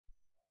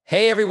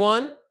Hey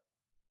everyone,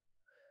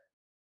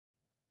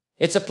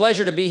 it's a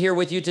pleasure to be here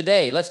with you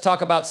today. Let's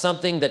talk about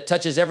something that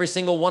touches every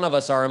single one of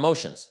us, our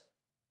emotions.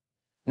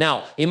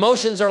 Now,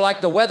 emotions are like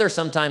the weather,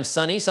 sometimes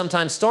sunny,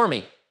 sometimes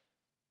stormy.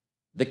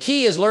 The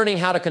key is learning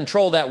how to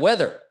control that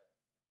weather.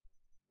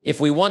 If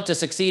we want to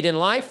succeed in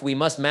life, we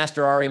must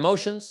master our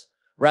emotions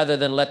rather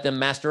than let them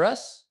master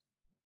us.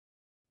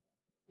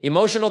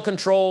 Emotional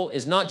control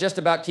is not just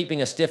about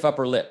keeping a stiff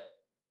upper lip.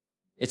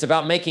 It's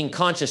about making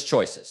conscious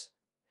choices.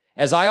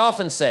 As I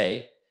often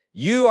say,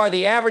 you are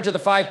the average of the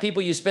 5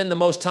 people you spend the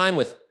most time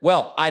with.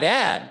 Well, I'd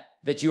add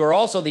that you are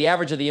also the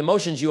average of the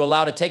emotions you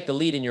allow to take the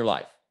lead in your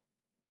life.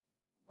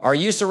 Are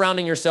you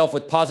surrounding yourself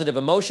with positive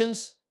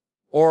emotions,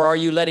 or are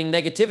you letting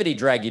negativity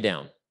drag you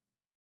down?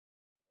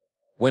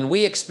 When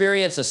we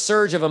experience a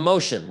surge of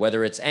emotion,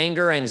 whether it's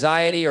anger,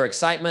 anxiety, or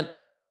excitement,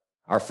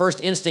 our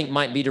first instinct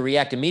might be to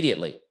react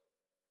immediately.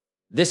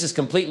 This is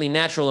completely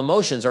natural.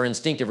 Emotions are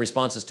instinctive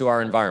responses to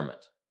our environment.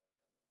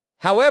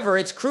 However,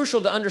 it's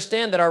crucial to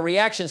understand that our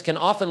reactions can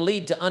often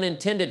lead to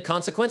unintended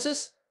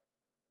consequences.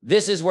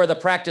 This is where the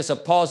practice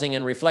of pausing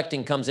and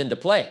reflecting comes into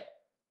play.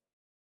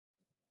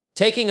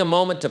 Taking a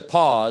moment to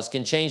pause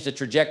can change the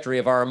trajectory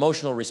of our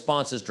emotional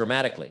responses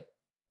dramatically.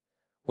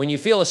 When you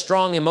feel a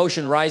strong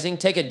emotion rising,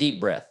 take a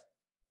deep breath.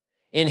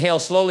 Inhale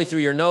slowly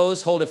through your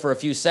nose, hold it for a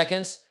few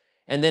seconds,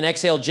 and then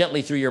exhale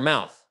gently through your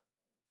mouth.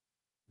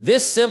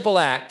 This simple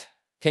act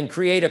can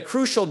create a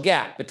crucial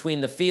gap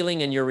between the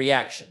feeling and your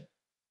reaction.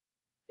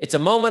 It's a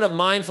moment of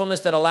mindfulness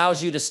that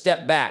allows you to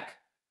step back,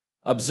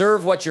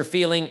 observe what you're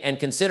feeling, and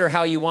consider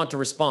how you want to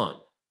respond.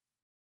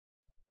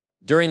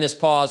 During this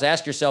pause,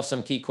 ask yourself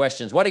some key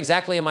questions. What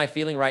exactly am I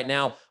feeling right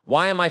now?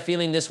 Why am I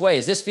feeling this way?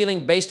 Is this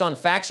feeling based on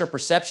facts or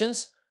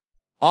perceptions?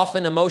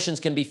 Often emotions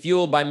can be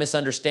fueled by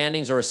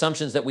misunderstandings or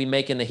assumptions that we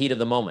make in the heat of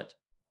the moment.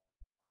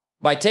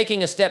 By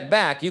taking a step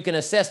back, you can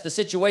assess the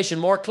situation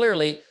more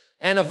clearly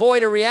and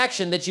avoid a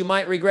reaction that you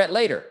might regret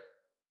later.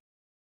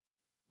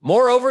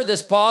 Moreover,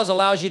 this pause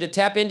allows you to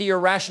tap into your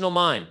rational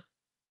mind.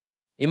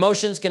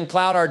 Emotions can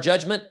cloud our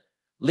judgment,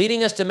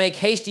 leading us to make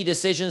hasty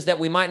decisions that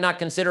we might not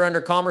consider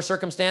under calmer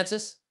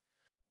circumstances.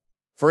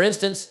 For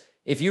instance,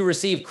 if you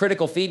receive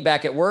critical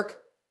feedback at work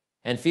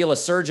and feel a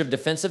surge of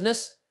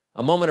defensiveness,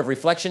 a moment of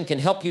reflection can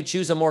help you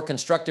choose a more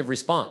constructive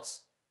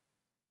response.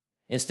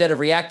 Instead of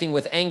reacting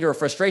with anger or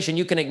frustration,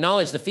 you can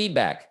acknowledge the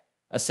feedback,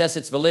 assess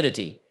its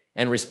validity,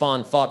 and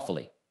respond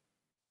thoughtfully.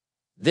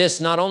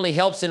 This not only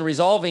helps in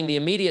resolving the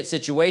immediate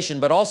situation,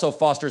 but also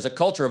fosters a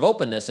culture of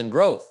openness and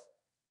growth.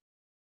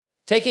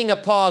 Taking a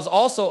pause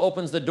also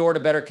opens the door to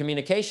better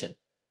communication.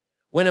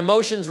 When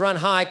emotions run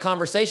high,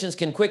 conversations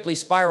can quickly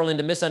spiral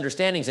into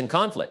misunderstandings and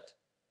conflict.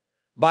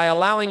 By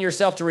allowing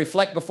yourself to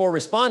reflect before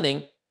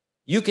responding,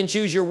 you can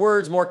choose your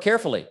words more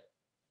carefully.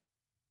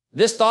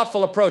 This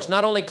thoughtful approach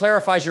not only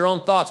clarifies your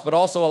own thoughts, but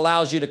also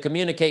allows you to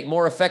communicate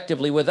more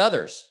effectively with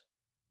others.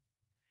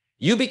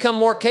 You become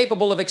more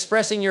capable of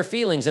expressing your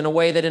feelings in a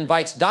way that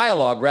invites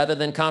dialogue rather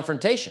than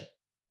confrontation.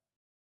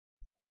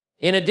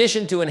 In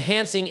addition to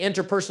enhancing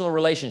interpersonal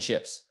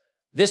relationships,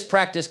 this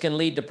practice can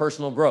lead to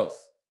personal growth.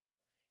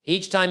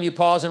 Each time you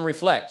pause and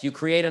reflect, you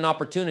create an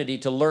opportunity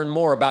to learn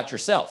more about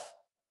yourself.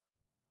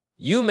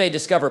 You may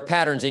discover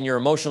patterns in your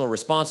emotional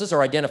responses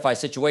or identify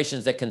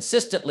situations that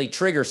consistently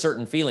trigger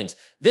certain feelings.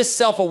 This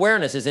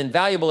self-awareness is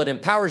invaluable. It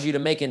empowers you to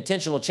make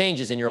intentional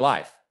changes in your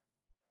life.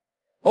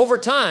 Over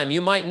time,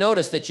 you might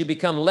notice that you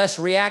become less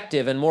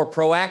reactive and more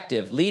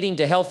proactive, leading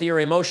to healthier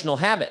emotional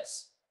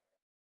habits.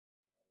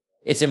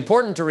 It's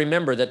important to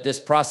remember that this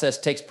process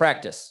takes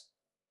practice.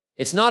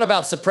 It's not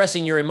about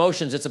suppressing your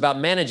emotions, it's about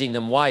managing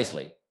them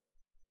wisely.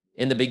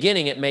 In the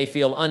beginning, it may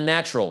feel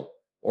unnatural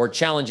or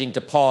challenging to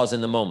pause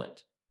in the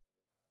moment.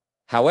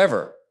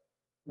 However,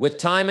 with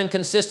time and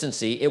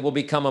consistency, it will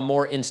become a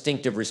more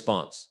instinctive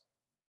response.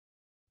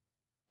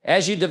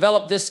 As you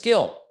develop this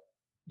skill,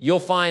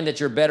 you'll find that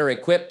you're better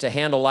equipped to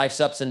handle life's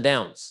ups and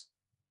downs.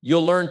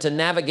 You'll learn to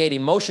navigate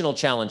emotional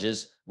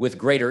challenges with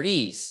greater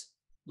ease,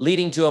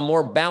 leading to a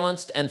more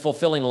balanced and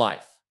fulfilling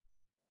life.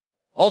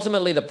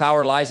 Ultimately, the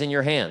power lies in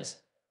your hands.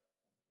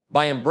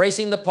 By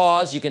embracing the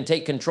pause, you can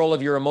take control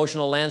of your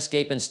emotional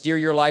landscape and steer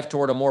your life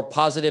toward a more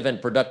positive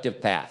and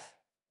productive path.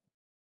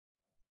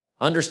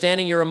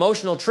 Understanding your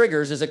emotional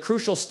triggers is a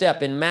crucial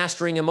step in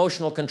mastering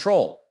emotional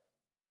control.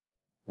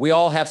 We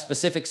all have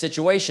specific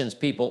situations,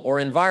 people, or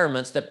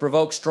environments that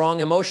provoke strong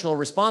emotional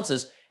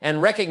responses,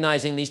 and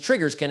recognizing these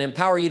triggers can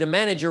empower you to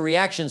manage your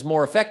reactions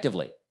more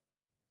effectively.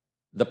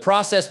 The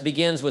process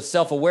begins with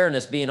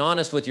self-awareness, being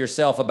honest with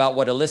yourself about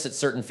what elicits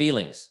certain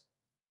feelings.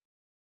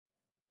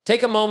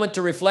 Take a moment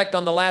to reflect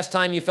on the last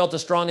time you felt a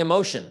strong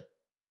emotion.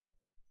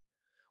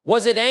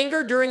 Was it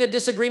anger during a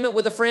disagreement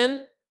with a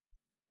friend?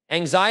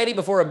 Anxiety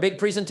before a big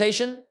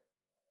presentation?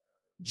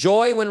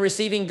 Joy when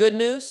receiving good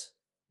news?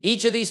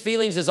 Each of these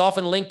feelings is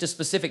often linked to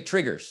specific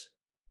triggers.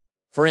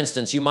 For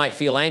instance, you might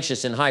feel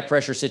anxious in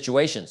high-pressure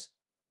situations,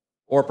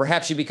 or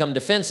perhaps you become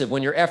defensive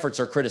when your efforts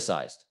are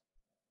criticized.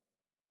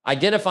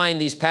 Identifying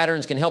these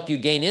patterns can help you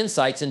gain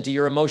insights into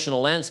your emotional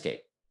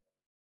landscape.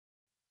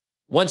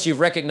 Once you've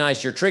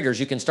recognized your triggers,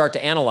 you can start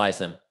to analyze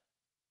them.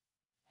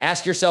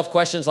 Ask yourself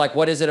questions like,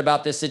 what is it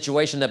about this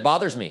situation that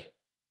bothers me?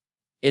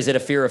 Is it a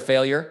fear of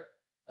failure,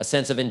 a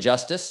sense of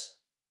injustice,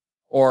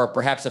 or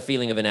perhaps a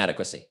feeling of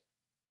inadequacy?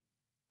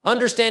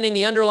 Understanding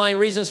the underlying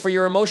reasons for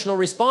your emotional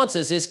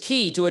responses is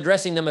key to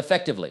addressing them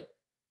effectively.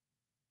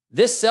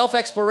 This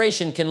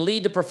self-exploration can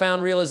lead to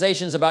profound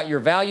realizations about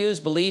your values,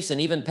 beliefs, and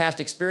even past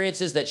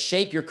experiences that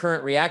shape your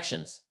current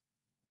reactions.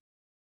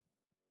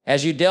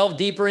 As you delve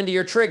deeper into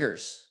your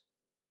triggers,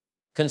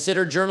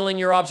 consider journaling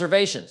your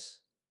observations.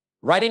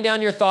 Writing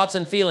down your thoughts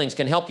and feelings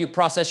can help you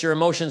process your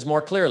emotions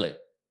more clearly.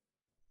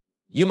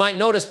 You might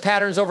notice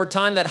patterns over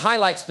time that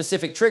highlight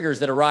specific triggers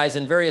that arise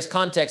in various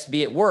contexts,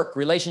 be it work,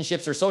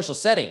 relationships, or social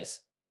settings.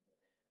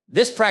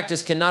 This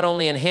practice can not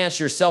only enhance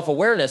your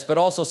self-awareness, but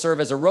also serve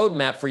as a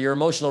roadmap for your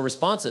emotional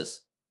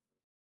responses.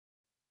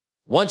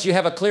 Once you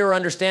have a clearer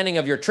understanding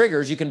of your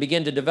triggers, you can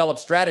begin to develop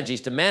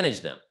strategies to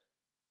manage them.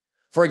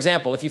 For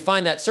example, if you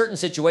find that certain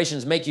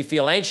situations make you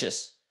feel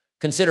anxious,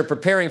 consider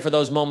preparing for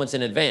those moments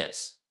in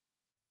advance.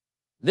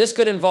 This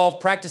could involve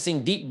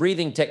practicing deep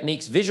breathing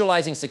techniques,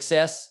 visualizing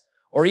success,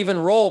 or even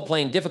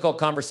role-playing difficult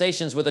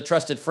conversations with a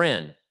trusted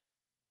friend.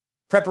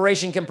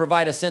 Preparation can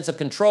provide a sense of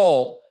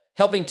control,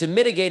 helping to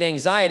mitigate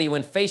anxiety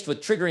when faced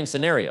with triggering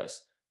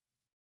scenarios.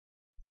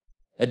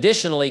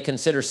 Additionally,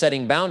 consider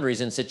setting boundaries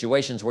in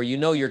situations where you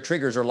know your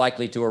triggers are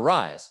likely to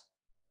arise.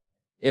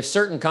 If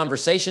certain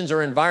conversations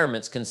or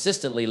environments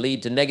consistently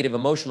lead to negative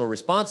emotional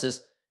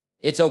responses,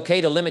 it's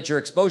okay to limit your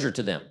exposure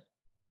to them.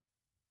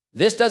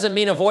 This doesn't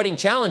mean avoiding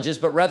challenges,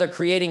 but rather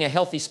creating a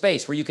healthy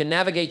space where you can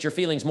navigate your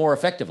feelings more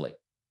effectively.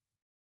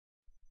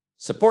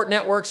 Support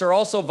networks are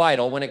also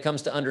vital when it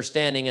comes to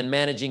understanding and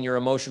managing your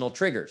emotional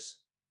triggers.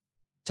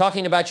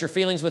 Talking about your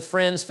feelings with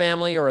friends,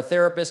 family, or a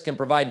therapist can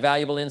provide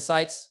valuable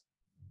insights.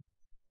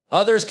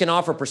 Others can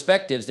offer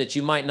perspectives that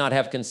you might not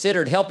have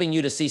considered, helping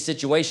you to see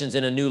situations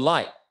in a new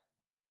light.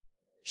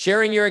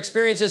 Sharing your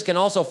experiences can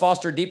also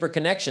foster deeper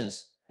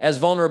connections, as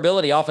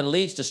vulnerability often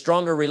leads to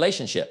stronger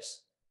relationships.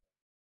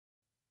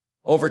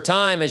 Over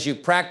time, as you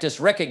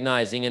practice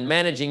recognizing and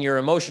managing your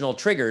emotional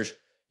triggers,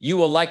 you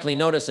will likely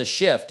notice a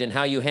shift in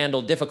how you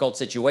handle difficult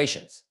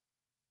situations.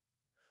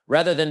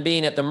 Rather than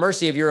being at the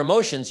mercy of your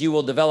emotions, you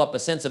will develop a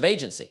sense of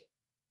agency.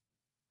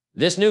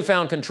 This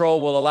newfound control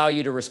will allow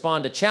you to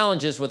respond to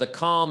challenges with a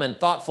calm and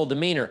thoughtful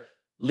demeanor,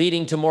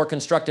 leading to more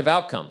constructive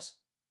outcomes.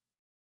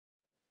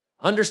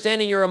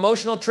 Understanding your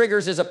emotional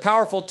triggers is a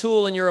powerful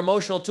tool in your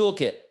emotional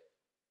toolkit.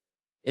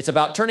 It's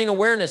about turning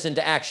awareness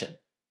into action.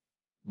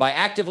 By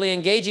actively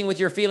engaging with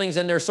your feelings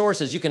and their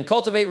sources, you can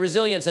cultivate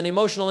resilience and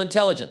emotional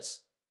intelligence.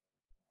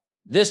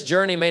 This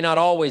journey may not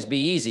always be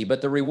easy,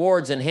 but the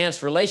rewards,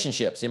 enhanced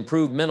relationships,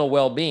 improved mental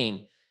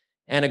well-being,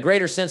 and a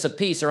greater sense of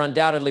peace are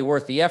undoubtedly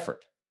worth the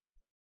effort.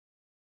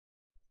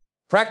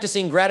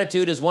 Practicing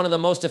gratitude is one of the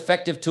most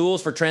effective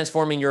tools for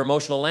transforming your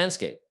emotional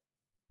landscape.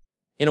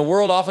 In a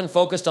world often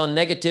focused on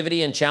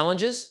negativity and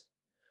challenges,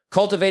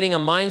 cultivating a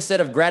mindset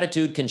of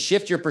gratitude can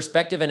shift your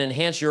perspective and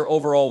enhance your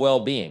overall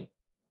well-being.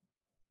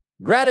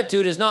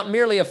 Gratitude is not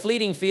merely a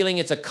fleeting feeling,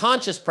 it's a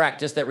conscious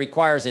practice that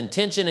requires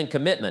intention and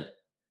commitment.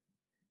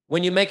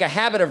 When you make a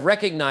habit of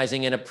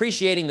recognizing and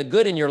appreciating the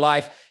good in your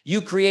life,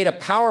 you create a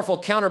powerful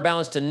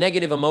counterbalance to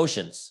negative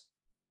emotions.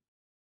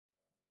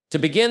 To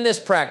begin this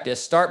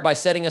practice, start by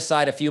setting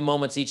aside a few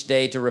moments each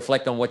day to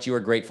reflect on what you are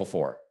grateful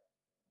for.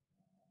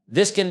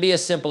 This can be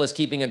as simple as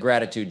keeping a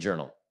gratitude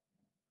journal.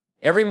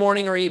 Every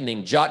morning or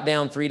evening, jot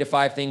down 3 to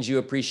 5 things you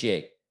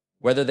appreciate,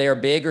 whether they are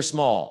big or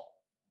small.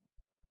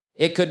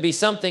 It could be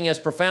something as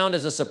profound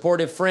as a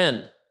supportive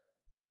friend,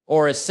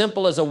 or as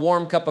simple as a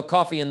warm cup of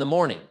coffee in the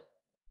morning.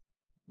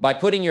 By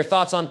putting your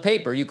thoughts on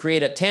paper, you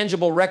create a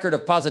tangible record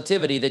of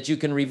positivity that you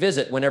can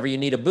revisit whenever you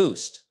need a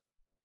boost.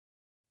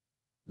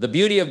 The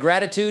beauty of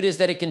gratitude is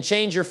that it can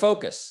change your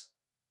focus.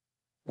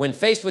 When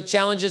faced with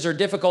challenges or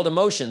difficult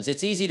emotions,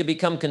 it's easy to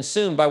become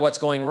consumed by what's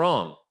going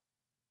wrong.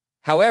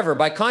 However,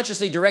 by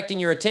consciously directing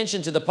your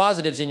attention to the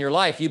positives in your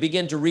life, you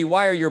begin to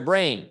rewire your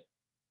brain.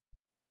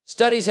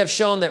 Studies have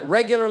shown that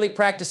regularly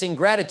practicing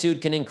gratitude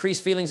can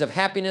increase feelings of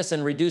happiness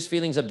and reduce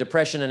feelings of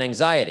depression and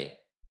anxiety.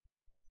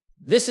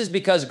 This is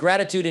because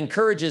gratitude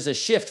encourages a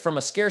shift from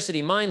a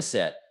scarcity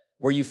mindset,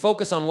 where you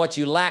focus on what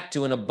you lack,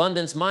 to an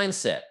abundance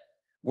mindset,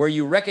 where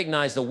you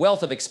recognize the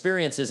wealth of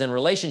experiences and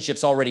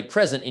relationships already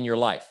present in your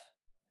life.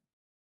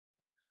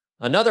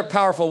 Another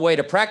powerful way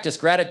to practice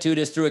gratitude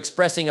is through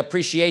expressing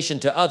appreciation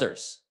to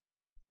others.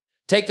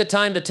 Take the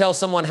time to tell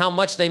someone how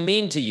much they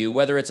mean to you,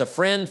 whether it's a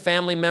friend,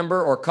 family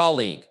member, or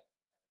colleague.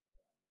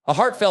 A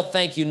heartfelt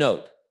thank you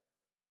note,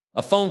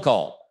 a phone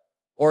call,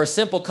 or a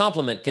simple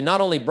compliment can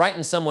not only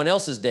brighten someone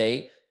else's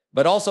day,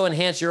 but also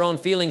enhance your own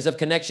feelings of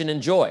connection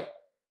and joy.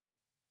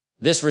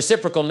 This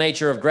reciprocal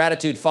nature of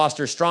gratitude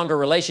fosters stronger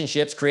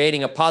relationships,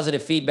 creating a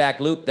positive feedback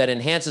loop that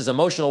enhances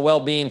emotional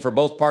well-being for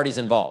both parties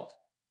involved.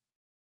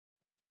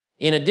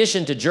 In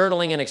addition to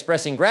journaling and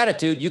expressing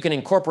gratitude, you can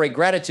incorporate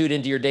gratitude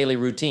into your daily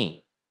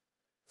routine.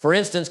 For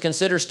instance,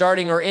 consider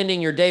starting or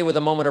ending your day with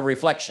a moment of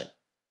reflection.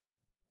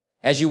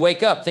 As you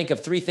wake up, think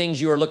of 3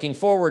 things you are looking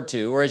forward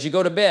to, or as you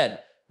go to bed,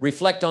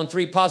 reflect on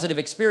 3 positive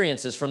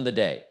experiences from the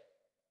day.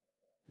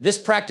 This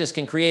practice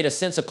can create a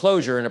sense of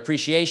closure and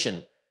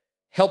appreciation,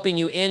 helping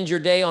you end your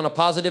day on a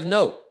positive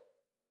note.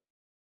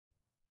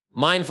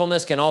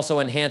 Mindfulness can also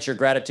enhance your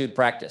gratitude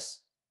practice.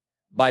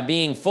 By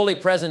being fully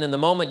present in the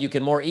moment, you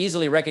can more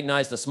easily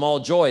recognize the small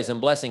joys and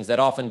blessings that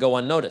often go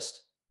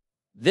unnoticed.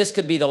 This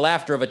could be the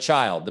laughter of a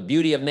child, the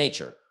beauty of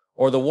nature,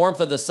 or the warmth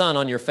of the sun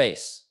on your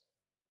face.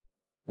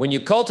 When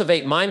you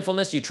cultivate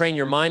mindfulness, you train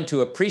your mind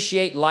to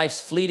appreciate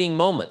life's fleeting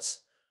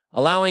moments,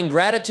 allowing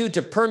gratitude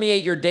to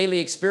permeate your daily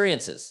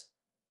experiences.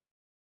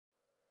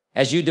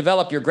 As you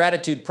develop your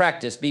gratitude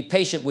practice, be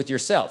patient with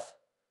yourself.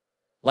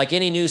 Like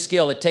any new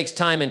skill, it takes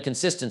time and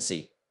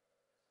consistency.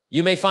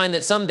 You may find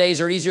that some days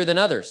are easier than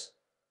others,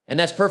 and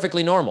that's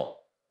perfectly normal.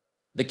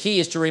 The key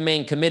is to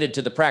remain committed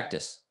to the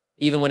practice,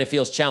 even when it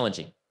feels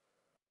challenging.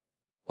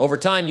 Over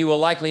time, you will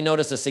likely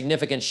notice a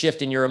significant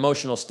shift in your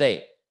emotional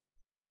state.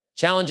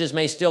 Challenges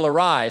may still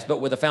arise,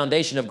 but with a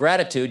foundation of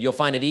gratitude, you'll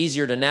find it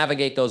easier to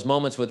navigate those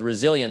moments with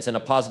resilience and a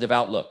positive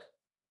outlook.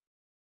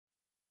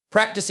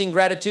 Practicing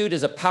gratitude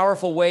is a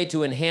powerful way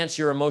to enhance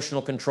your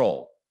emotional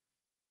control.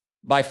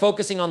 By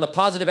focusing on the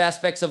positive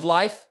aspects of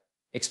life,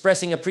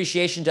 expressing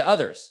appreciation to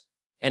others,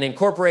 and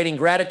incorporating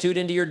gratitude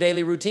into your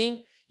daily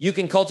routine, you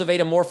can cultivate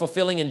a more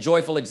fulfilling and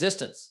joyful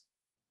existence.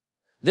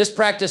 This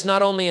practice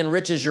not only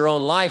enriches your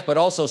own life, but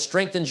also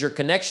strengthens your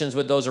connections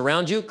with those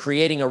around you,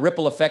 creating a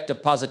ripple effect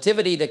of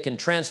positivity that can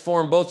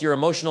transform both your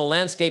emotional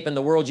landscape and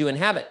the world you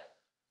inhabit.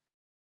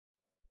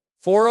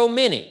 4.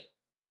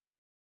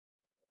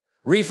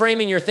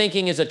 Reframing your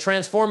thinking is a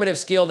transformative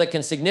skill that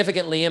can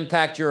significantly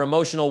impact your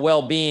emotional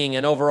well-being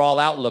and overall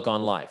outlook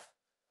on life.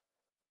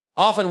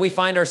 Often we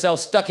find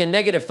ourselves stuck in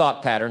negative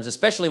thought patterns,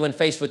 especially when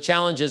faced with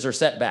challenges or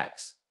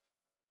setbacks.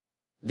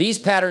 These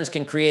patterns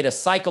can create a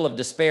cycle of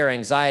despair,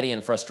 anxiety,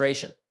 and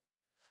frustration.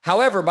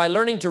 However, by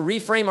learning to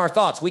reframe our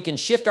thoughts, we can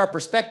shift our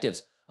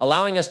perspectives,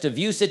 allowing us to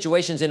view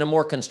situations in a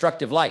more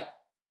constructive light.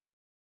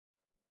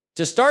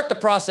 To start the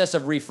process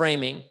of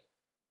reframing,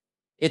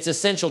 it's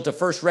essential to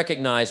first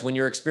recognize when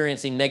you're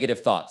experiencing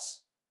negative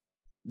thoughts.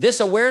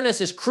 This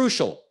awareness is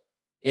crucial.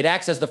 It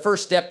acts as the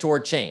first step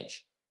toward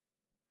change.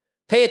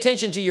 Pay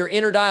attention to your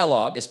inner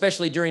dialogue,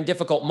 especially during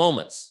difficult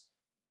moments.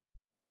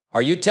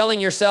 Are you telling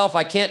yourself,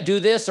 "I can't do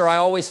this," or "I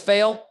always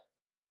fail"?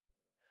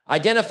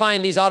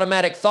 Identifying these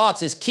automatic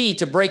thoughts is key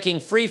to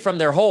breaking free from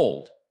their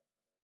hold.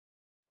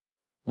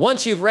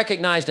 Once you've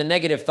recognized a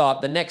negative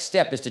thought, the next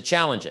step is to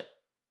challenge it.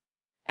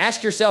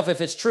 Ask yourself if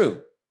it's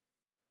true.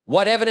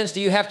 What evidence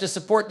do you have to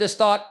support this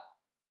thought?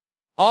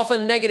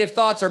 Often negative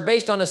thoughts are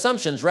based on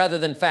assumptions rather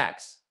than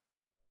facts.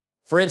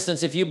 For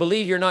instance, if you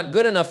believe you're not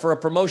good enough for a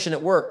promotion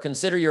at work,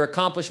 consider your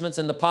accomplishments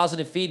and the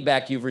positive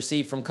feedback you've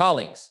received from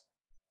colleagues.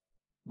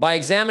 By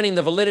examining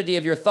the validity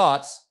of your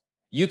thoughts,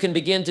 you can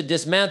begin to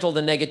dismantle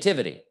the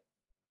negativity.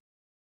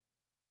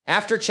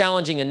 After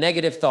challenging a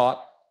negative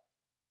thought,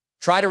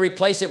 try to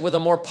replace it with a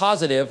more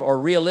positive or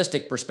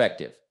realistic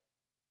perspective.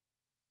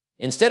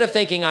 Instead of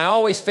thinking, "I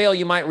always fail,"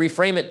 you might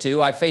reframe it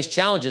to, "I've faced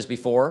challenges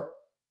before,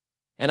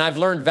 and I've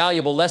learned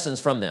valuable lessons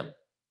from them."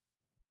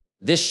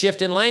 This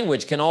shift in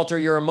language can alter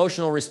your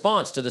emotional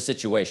response to the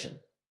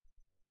situation.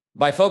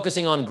 By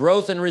focusing on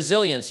growth and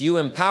resilience, you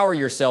empower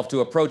yourself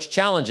to approach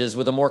challenges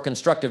with a more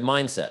constructive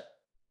mindset.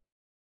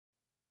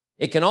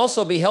 It can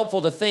also be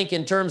helpful to think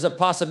in terms of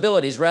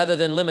possibilities rather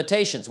than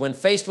limitations. When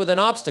faced with an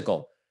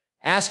obstacle,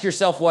 ask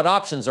yourself what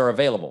options are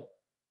available.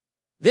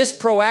 This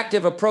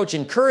proactive approach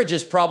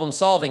encourages problem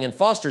solving and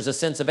fosters a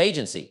sense of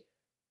agency.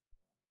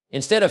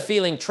 Instead of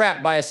feeling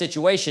trapped by a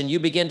situation, you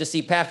begin to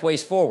see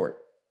pathways forward.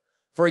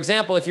 For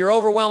example, if you're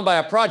overwhelmed by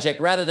a project,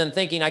 rather than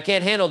thinking, "I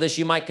can't handle this,"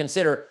 you might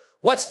consider,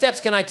 "What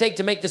steps can I take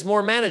to make this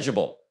more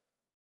manageable?"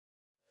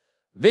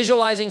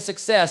 Visualizing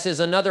success is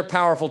another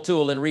powerful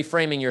tool in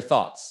reframing your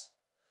thoughts.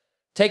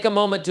 Take a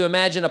moment to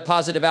imagine a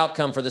positive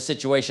outcome for the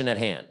situation at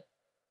hand.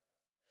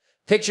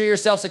 Picture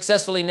yourself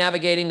successfully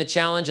navigating the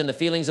challenge and the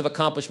feelings of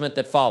accomplishment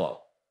that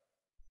follow.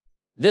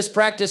 This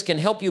practice can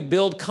help you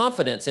build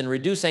confidence and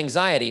reduce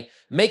anxiety,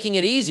 making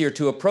it easier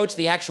to approach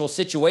the actual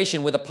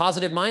situation with a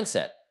positive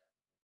mindset.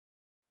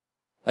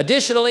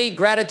 Additionally,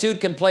 gratitude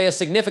can play a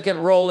significant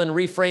role in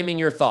reframing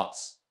your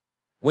thoughts.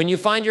 When you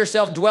find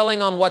yourself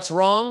dwelling on what's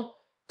wrong,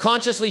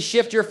 consciously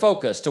shift your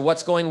focus to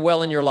what's going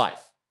well in your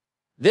life.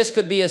 This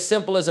could be as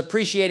simple as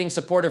appreciating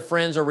supportive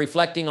friends or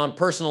reflecting on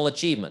personal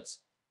achievements.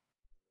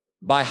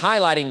 By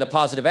highlighting the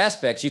positive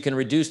aspects, you can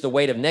reduce the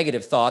weight of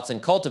negative thoughts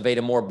and cultivate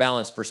a more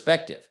balanced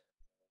perspective.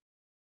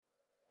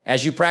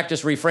 As you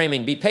practice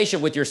reframing, be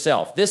patient with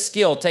yourself. This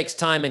skill takes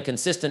time and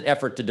consistent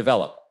effort to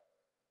develop.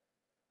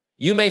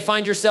 You may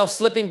find yourself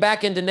slipping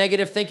back into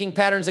negative thinking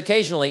patterns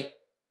occasionally,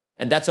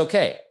 and that's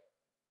okay.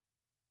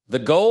 The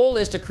goal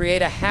is to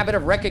create a habit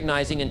of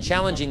recognizing and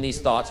challenging these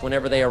thoughts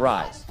whenever they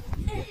arise.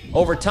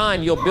 Over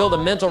time, you'll build a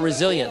mental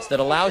resilience that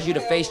allows you to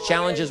face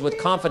challenges with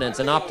confidence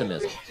and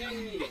optimism.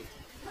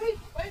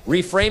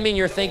 Reframing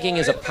your thinking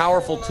is a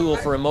powerful tool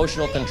for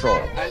emotional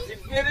control.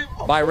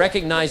 By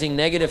recognizing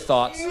negative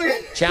thoughts,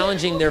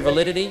 challenging their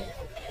validity,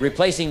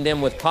 replacing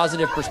them with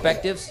positive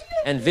perspectives,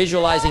 and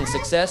visualizing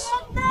success,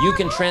 you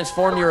can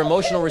transform your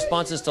emotional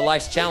responses to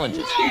life's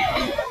challenges.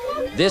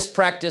 This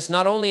practice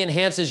not only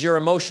enhances your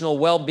emotional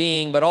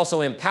well-being, but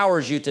also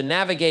empowers you to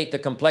navigate the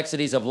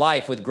complexities of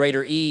life with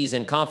greater ease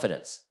and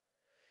confidence.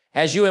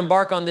 As you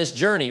embark on this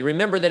journey,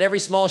 remember that every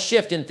small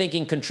shift in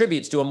thinking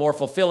contributes to a more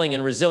fulfilling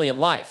and resilient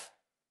life.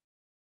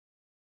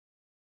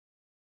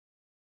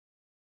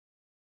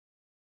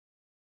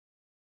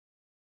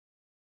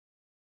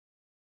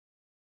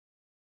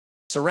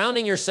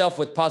 Surrounding yourself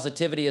with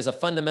positivity is a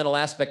fundamental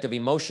aspect of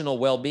emotional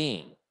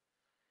well-being.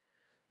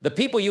 The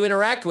people you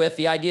interact with,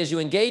 the ideas you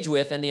engage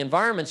with, and the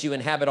environments you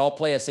inhabit all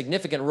play a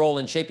significant role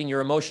in shaping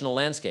your emotional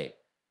landscape.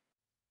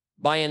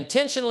 By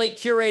intentionally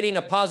curating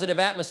a positive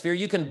atmosphere,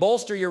 you can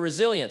bolster your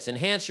resilience,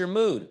 enhance your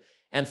mood,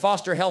 and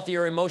foster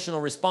healthier emotional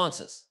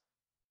responses.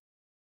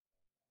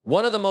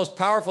 One of the most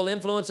powerful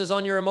influences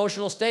on your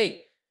emotional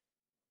state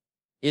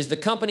is the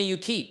company you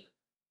keep.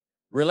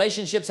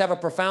 Relationships have a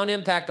profound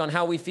impact on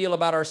how we feel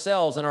about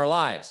ourselves and our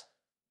lives.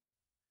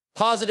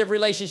 Positive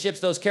relationships,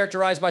 those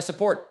characterized by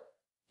support,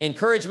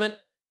 encouragement,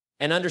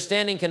 and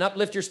understanding, can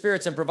uplift your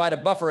spirits and provide a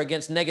buffer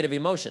against negative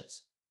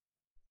emotions.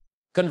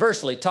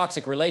 Conversely,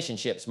 toxic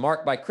relationships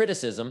marked by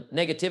criticism,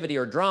 negativity,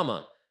 or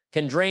drama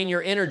can drain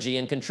your energy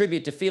and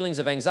contribute to feelings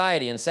of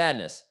anxiety and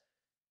sadness.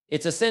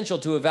 It's essential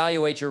to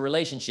evaluate your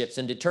relationships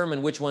and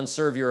determine which ones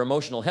serve your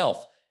emotional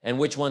health and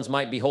which ones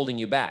might be holding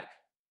you back.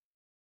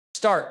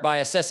 Start by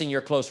assessing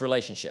your close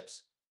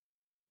relationships.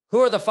 Who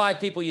are the 5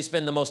 people you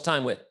spend the most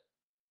time with?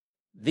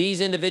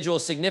 These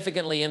individuals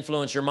significantly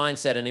influence your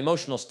mindset and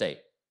emotional state.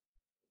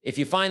 If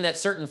you find that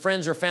certain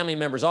friends or family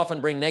members often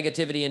bring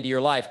negativity into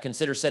your life,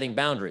 consider setting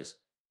boundaries.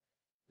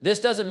 This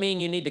doesn't mean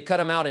you need to cut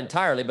them out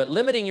entirely, but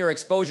limiting your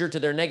exposure to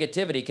their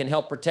negativity can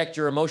help protect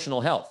your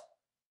emotional health.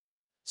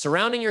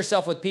 Surrounding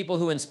yourself with people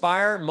who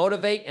inspire,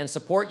 motivate, and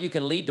support you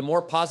can lead to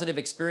more positive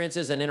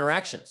experiences and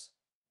interactions.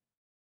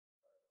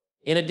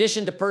 In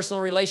addition to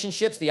personal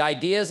relationships, the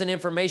ideas and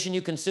information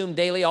you consume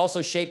daily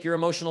also shape your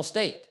emotional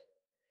state.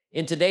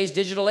 In today's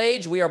digital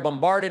age, we are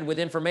bombarded with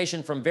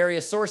information from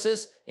various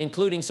sources,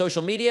 including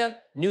social media,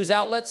 news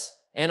outlets,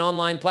 and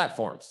online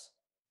platforms.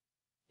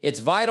 It's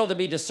vital to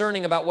be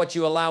discerning about what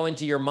you allow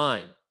into your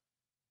mind.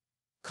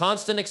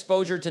 Constant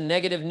exposure to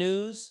negative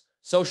news,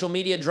 social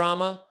media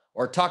drama,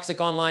 or toxic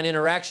online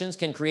interactions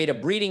can create a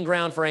breeding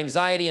ground for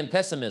anxiety and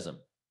pessimism.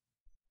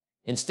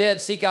 Instead,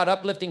 seek out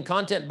uplifting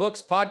content,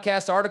 books,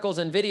 podcasts, articles,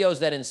 and videos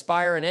that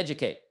inspire and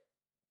educate.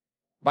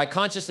 By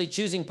consciously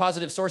choosing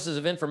positive sources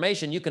of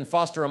information, you can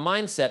foster a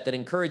mindset that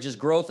encourages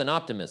growth and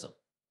optimism.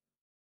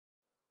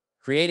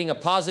 Creating a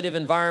positive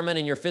environment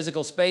in your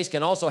physical space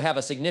can also have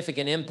a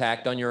significant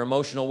impact on your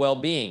emotional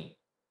well-being.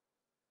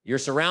 Your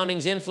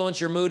surroundings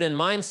influence your mood and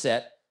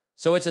mindset,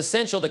 so it's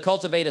essential to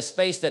cultivate a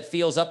space that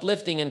feels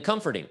uplifting and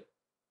comforting.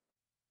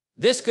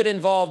 This could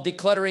involve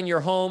decluttering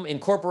your home,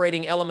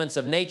 incorporating elements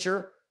of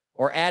nature,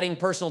 or adding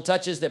personal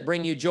touches that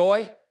bring you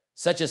joy,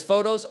 such as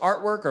photos,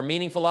 artwork, or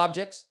meaningful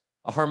objects.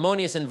 A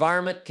harmonious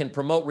environment can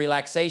promote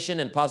relaxation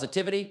and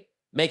positivity,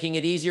 making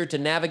it easier to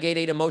navigate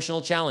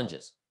emotional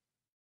challenges.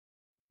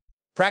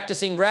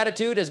 Practicing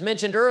gratitude, as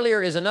mentioned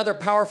earlier, is another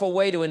powerful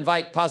way to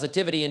invite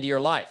positivity into your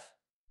life.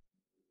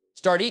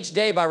 Start each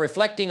day by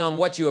reflecting on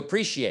what you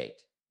appreciate,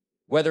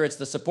 whether it's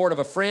the support of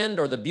a friend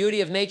or the beauty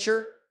of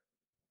nature.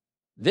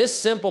 This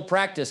simple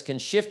practice can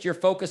shift your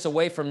focus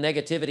away from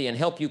negativity and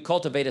help you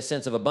cultivate a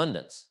sense of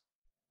abundance.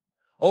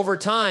 Over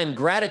time,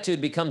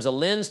 gratitude becomes a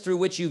lens through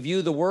which you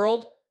view the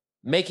world,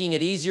 making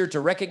it easier to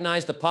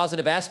recognize the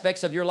positive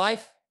aspects of your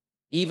life,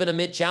 even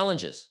amid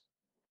challenges.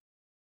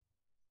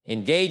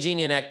 Engaging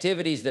in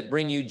activities that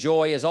bring you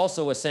joy is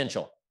also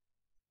essential.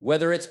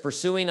 Whether it's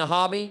pursuing a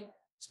hobby,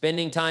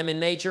 spending time in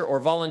nature, or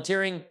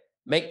volunteering,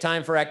 make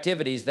time for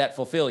activities that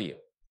fulfill you.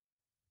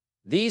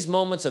 These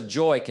moments of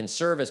joy can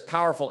serve as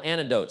powerful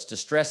antidotes to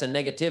stress and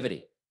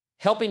negativity,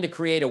 helping to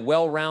create a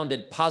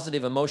well-rounded,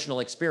 positive emotional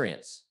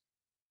experience.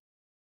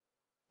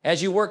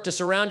 As you work to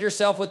surround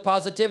yourself with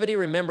positivity,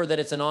 remember that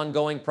it's an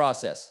ongoing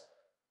process.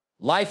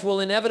 Life will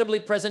inevitably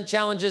present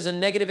challenges and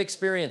negative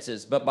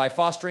experiences, but by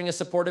fostering a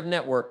supportive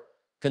network,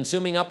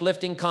 consuming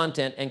uplifting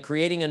content, and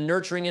creating a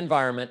nurturing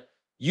environment,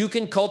 you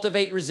can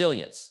cultivate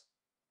resilience.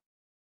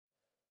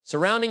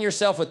 Surrounding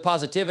yourself with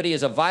positivity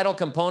is a vital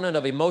component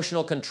of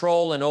emotional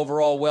control and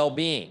overall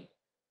well-being.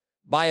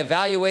 By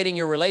evaluating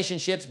your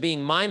relationships,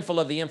 being mindful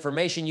of the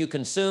information you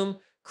consume,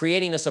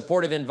 creating a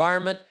supportive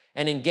environment,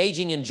 and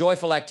engaging in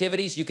joyful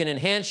activities, you can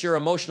enhance your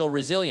emotional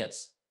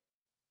resilience.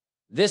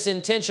 This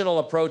intentional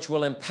approach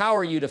will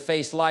empower you to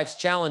face life's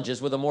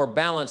challenges with a more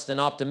balanced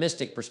and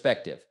optimistic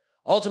perspective,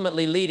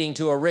 ultimately leading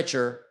to a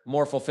richer,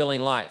 more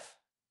fulfilling life.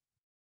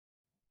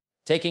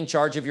 Taking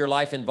charge of your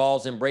life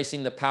involves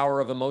embracing the power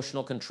of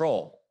emotional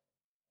control,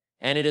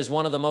 and it is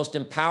one of the most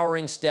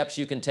empowering steps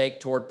you can take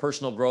toward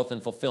personal growth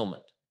and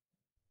fulfillment.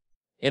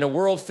 In a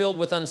world filled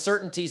with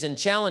uncertainties and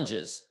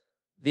challenges,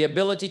 the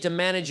ability to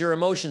manage your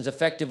emotions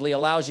effectively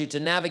allows you to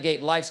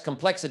navigate life's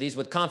complexities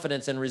with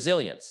confidence and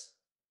resilience.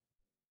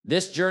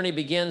 This journey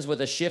begins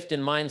with a shift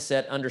in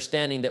mindset,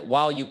 understanding that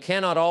while you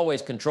cannot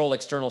always control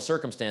external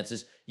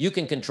circumstances, you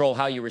can control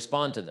how you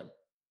respond to them.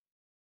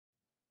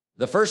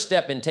 The first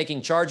step in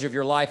taking charge of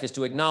your life is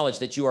to acknowledge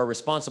that you are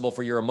responsible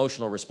for your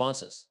emotional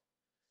responses.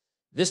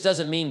 This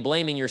doesn't mean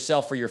blaming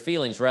yourself for your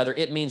feelings. Rather,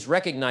 it means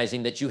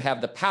recognizing that you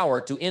have the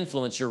power to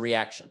influence your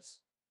reactions.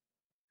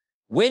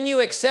 When you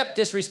accept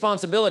this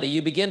responsibility,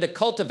 you begin to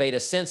cultivate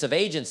a sense of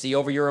agency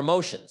over your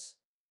emotions.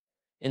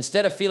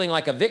 Instead of feeling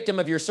like a victim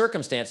of your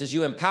circumstances,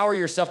 you empower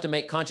yourself to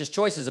make conscious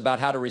choices about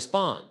how to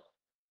respond.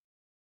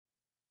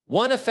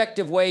 One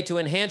effective way to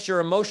enhance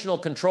your emotional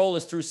control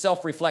is through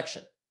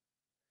self-reflection.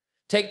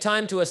 Take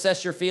time to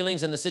assess your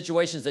feelings and the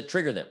situations that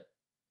trigger them.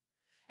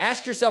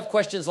 Ask yourself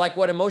questions like,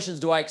 what emotions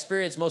do I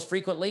experience most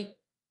frequently?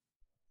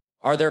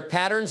 Are there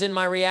patterns in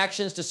my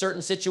reactions to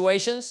certain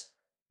situations?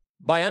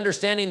 By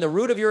understanding the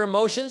root of your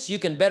emotions, you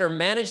can better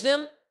manage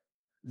them.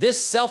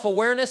 This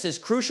self-awareness is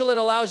crucial. It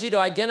allows you to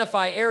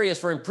identify areas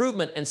for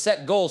improvement and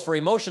set goals for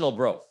emotional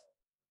growth.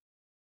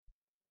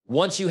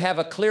 Once you have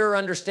a clearer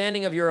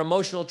understanding of your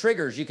emotional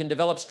triggers, you can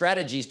develop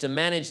strategies to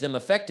manage them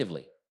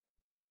effectively.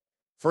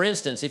 For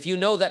instance, if you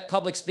know that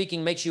public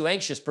speaking makes you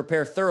anxious,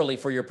 prepare thoroughly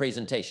for your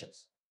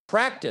presentations.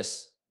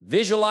 Practice,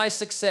 visualize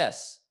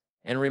success,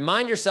 and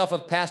remind yourself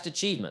of past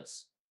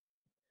achievements.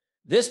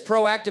 This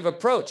proactive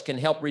approach can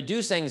help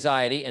reduce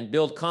anxiety and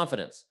build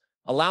confidence,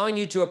 allowing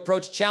you to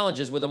approach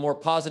challenges with a more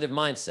positive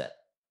mindset.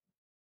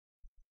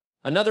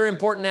 Another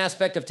important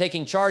aspect of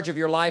taking charge of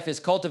your life is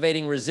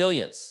cultivating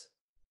resilience.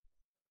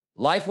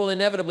 Life will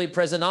inevitably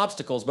present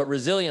obstacles, but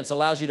resilience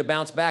allows you to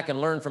bounce back and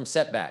learn from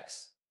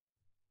setbacks.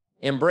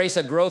 Embrace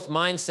a growth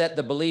mindset,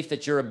 the belief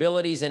that your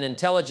abilities and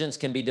intelligence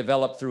can be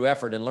developed through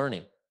effort and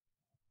learning.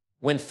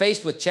 When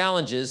faced with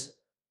challenges,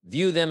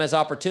 view them as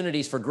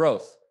opportunities for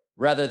growth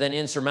rather than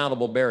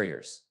insurmountable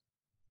barriers.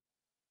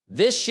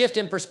 This shift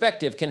in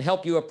perspective can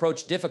help you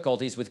approach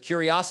difficulties with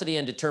curiosity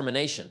and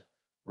determination,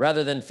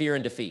 rather than fear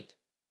and defeat.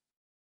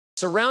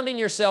 Surrounding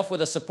yourself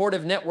with a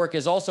supportive network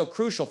is also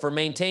crucial for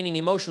maintaining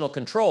emotional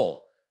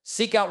control.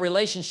 Seek out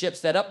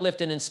relationships that uplift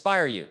and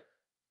inspire you.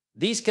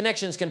 These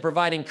connections can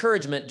provide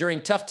encouragement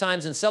during tough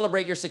times and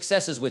celebrate your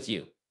successes with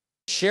you.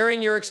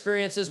 Sharing your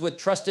experiences with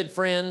trusted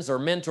friends or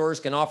mentors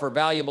can offer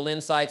valuable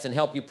insights and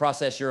help you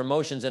process your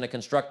emotions in a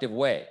constructive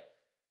way.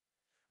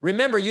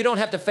 Remember, you don't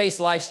have to face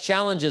life's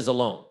challenges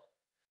alone.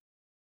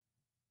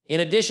 In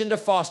addition to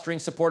fostering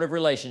supportive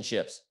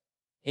relationships,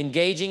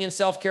 engaging in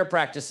self-care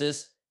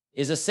practices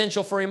is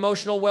essential for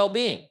emotional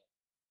well-being.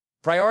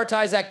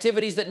 Prioritize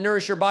activities that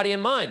nourish your body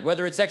and mind,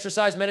 whether it's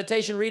exercise,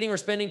 meditation, reading, or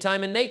spending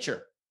time in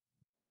nature.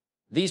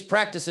 These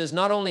practices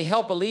not only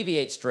help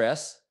alleviate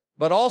stress,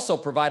 but also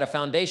provide a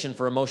foundation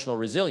for emotional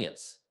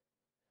resilience.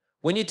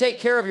 When you take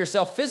care of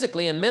yourself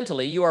physically and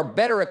mentally, you are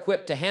better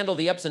equipped to handle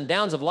the ups and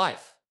downs of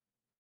life.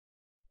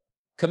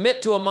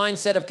 Commit to a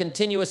mindset of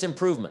continuous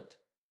improvement.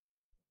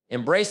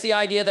 Embrace the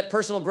idea that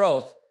personal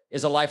growth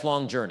is a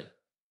lifelong journey.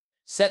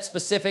 Set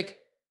specific,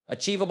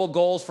 achievable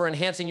goals for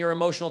enhancing your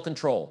emotional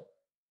control,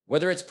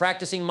 whether it's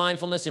practicing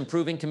mindfulness,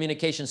 improving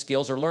communication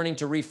skills, or learning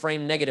to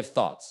reframe negative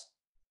thoughts.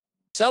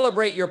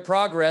 Celebrate your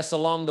progress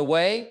along the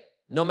way,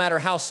 no matter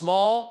how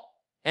small,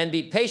 and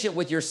be patient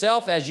with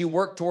yourself as you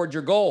work toward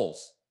your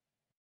goals.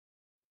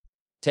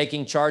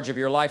 Taking charge of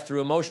your life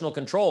through emotional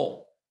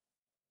control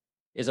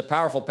is a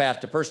powerful path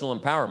to personal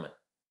empowerment.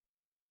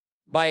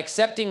 By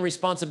accepting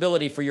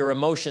responsibility for your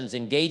emotions,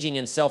 engaging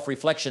in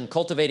self-reflection,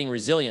 cultivating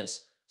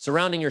resilience,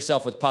 surrounding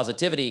yourself with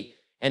positivity,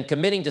 and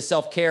committing to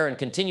self-care and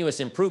continuous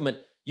improvement,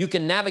 you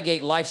can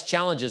navigate life's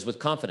challenges with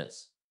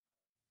confidence.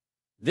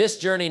 This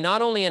journey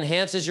not only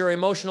enhances your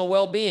emotional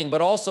well-being,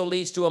 but also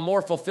leads to a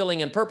more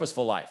fulfilling and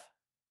purposeful life.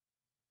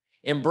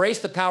 Embrace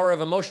the power of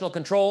emotional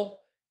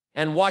control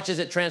and watch as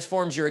it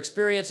transforms your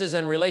experiences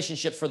and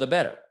relationships for the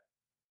better.